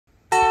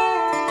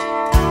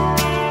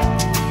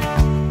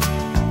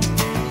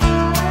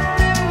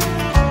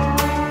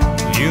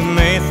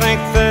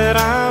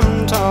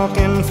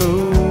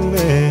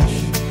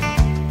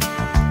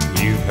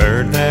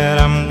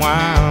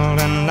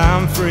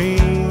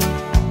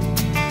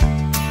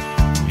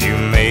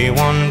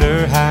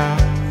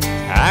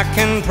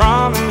can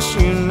promise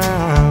you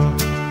now,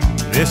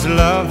 this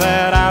love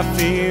that I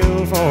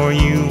feel for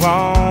you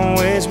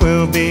always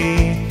will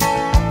be.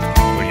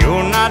 Well,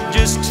 you're not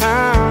just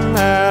time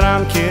that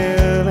I'm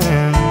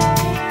killing.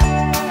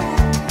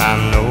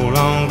 I'm no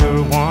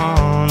longer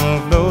one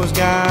of those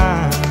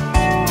guys.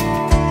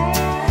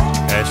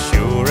 As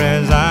sure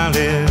as I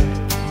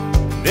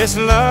live, this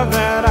love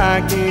that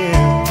I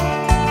give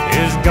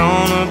is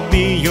gonna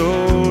be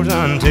yours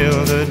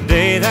until the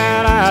day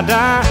that I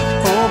die.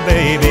 Oh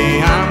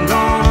baby, I'm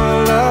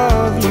gonna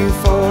love you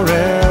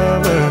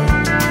forever,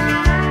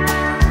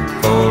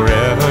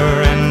 forever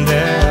and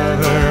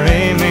ever,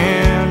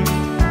 amen.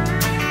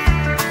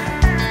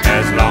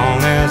 As long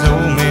as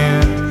old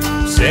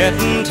men sit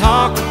and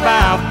talk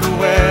about the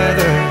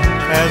weather,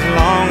 as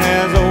long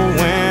as old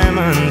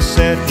women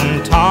sit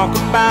and talk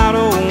about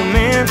old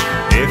men.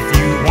 If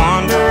you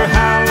wonder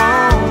how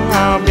long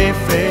I'll be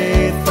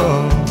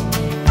faithful,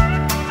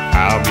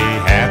 I'll be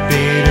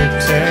happy to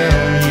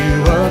tell you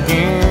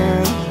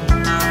again.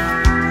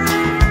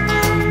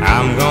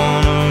 I'm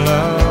gonna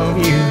love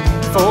you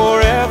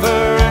forever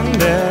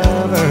and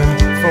ever,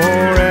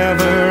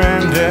 forever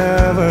and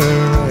ever,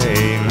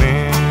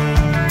 amen.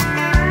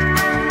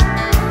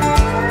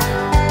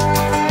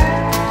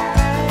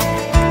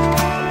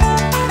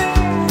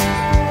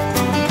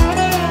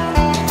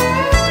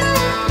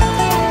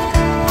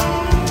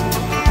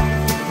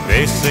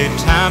 They say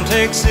time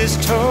takes its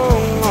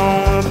toll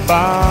on the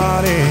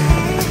body,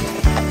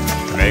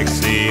 makes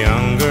the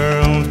young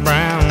girl's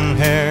brown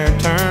hair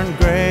turn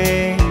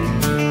gray.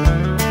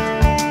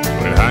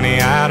 Well,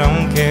 honey, I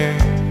don't care,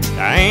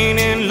 I ain't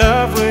in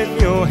love with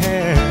your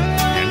hair.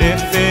 And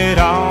if it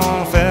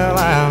all fell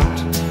out,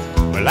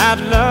 well,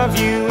 I'd love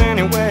you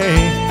anyway.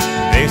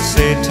 They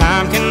say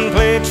time can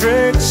play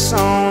tricks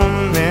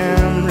on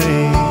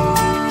memory,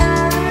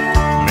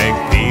 make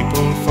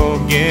people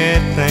forget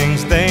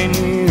things they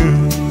knew.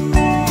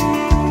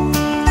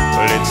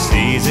 It's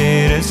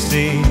easy to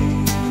see,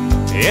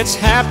 it's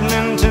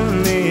happening to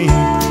me.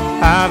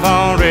 I've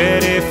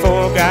already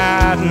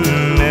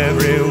forgotten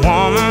every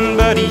woman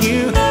but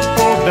you.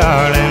 Oh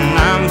darling,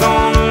 I'm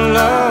gonna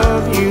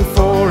love you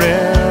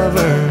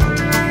forever,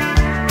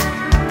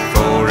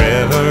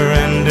 forever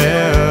and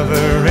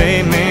ever,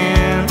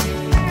 amen.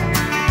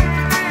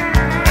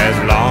 As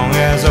long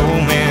as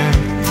old men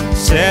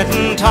sit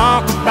and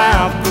talk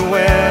about the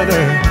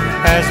weather,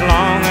 as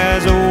long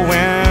as old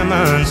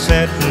women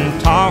sit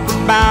and talk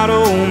about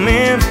old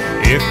men.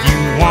 If you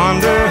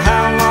wonder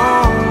how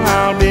long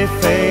I'll be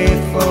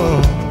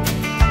faithful,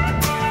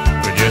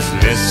 but just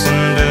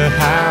listen to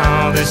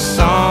how this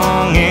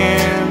song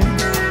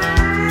ends.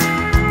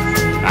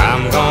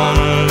 I'm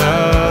gonna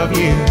love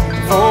you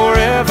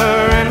forever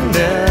and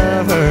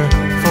ever,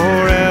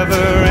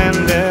 forever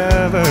and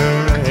ever,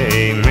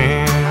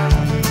 amen.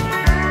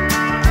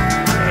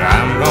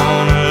 I'm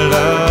gonna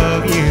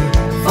love you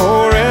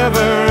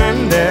forever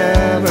and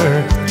ever,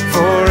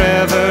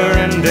 forever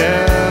and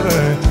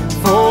ever,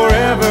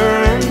 forever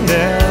and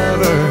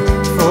ever,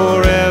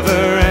 forever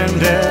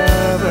and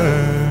ever,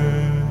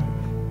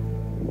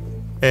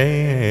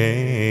 amen.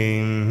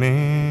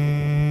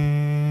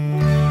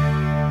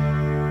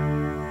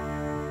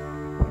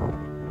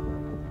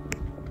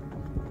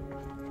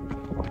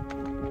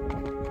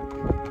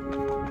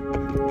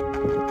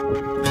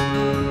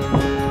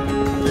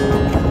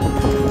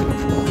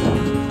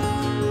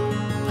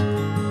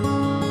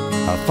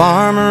 A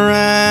farmer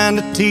and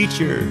a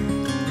teacher,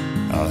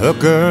 a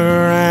hooker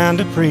and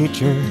a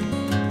preacher,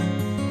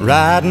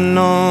 riding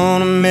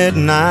on a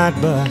midnight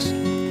bus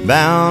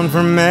bound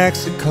for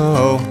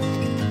Mexico.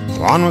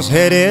 One was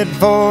headed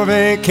for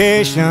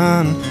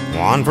vacation,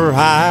 one for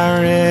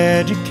higher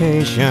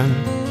education,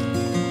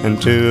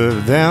 and two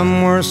of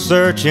them were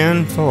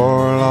searching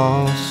for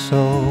lost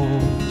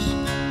souls.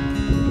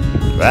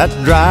 That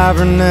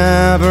driver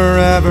never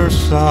ever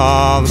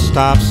saw the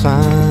stop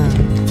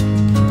sign,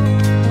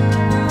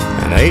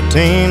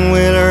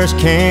 18-wheelers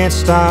can't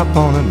stop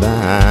on a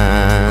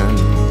dime.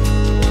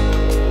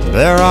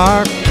 There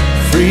are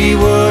 3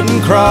 wooden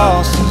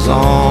crosses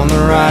on the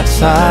right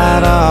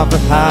side of the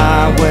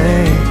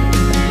highway.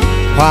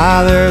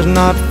 Why there's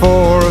not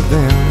 4 of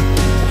them,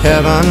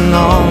 heaven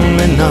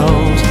only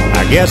knows.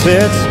 I guess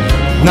it's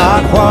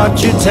not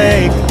what you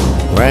take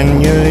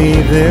when you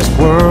leave this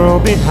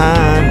world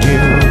behind you,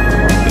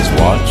 it's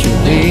what you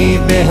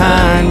leave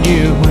behind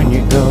you when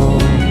you go.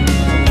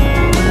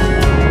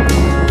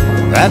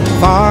 That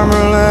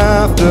farmer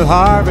left to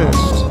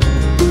harvest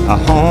a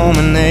home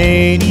and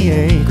 80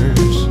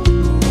 acres,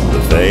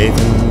 the faith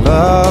and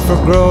love for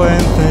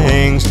growing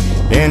things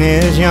in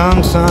his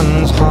young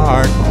son's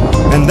heart.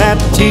 And that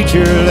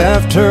teacher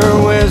left her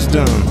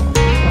wisdom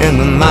in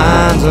the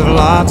minds of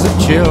lots of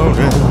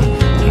children,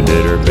 and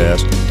did her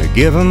best to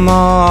give them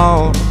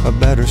all a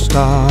better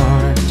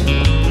start.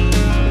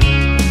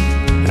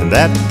 And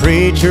that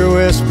preacher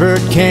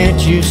whispered,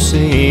 "Can't you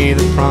see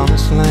the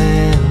promised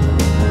land?"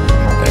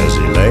 as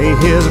he lay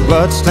his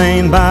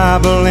blood-stained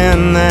Bible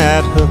in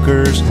that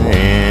hooker's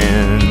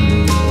hand.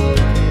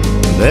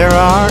 There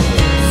are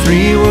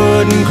 3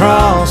 wooden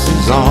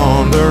crosses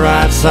on the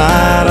right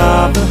side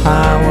of the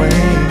highway.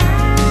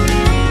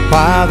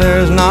 Why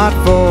there's not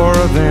 4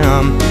 of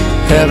them,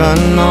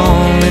 heaven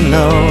only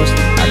knows.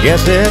 I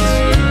guess it's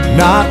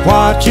not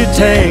what you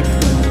take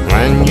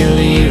when you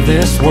leave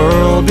this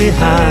world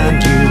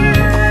behind you.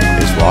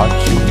 It's what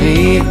you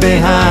leave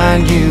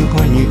behind you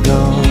when you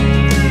go.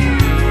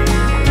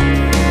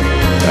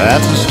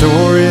 That's a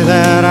story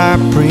that our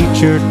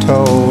preacher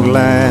told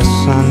last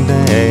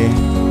Sunday,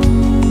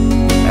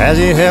 as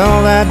he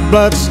held that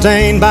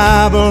blood-stained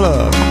Bible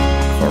up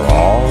for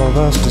all of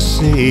us to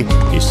see.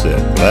 He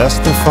said, bless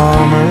the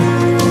farmer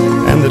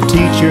and the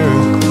teacher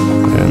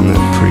and the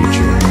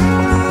preacher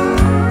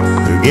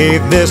who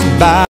gave this Bible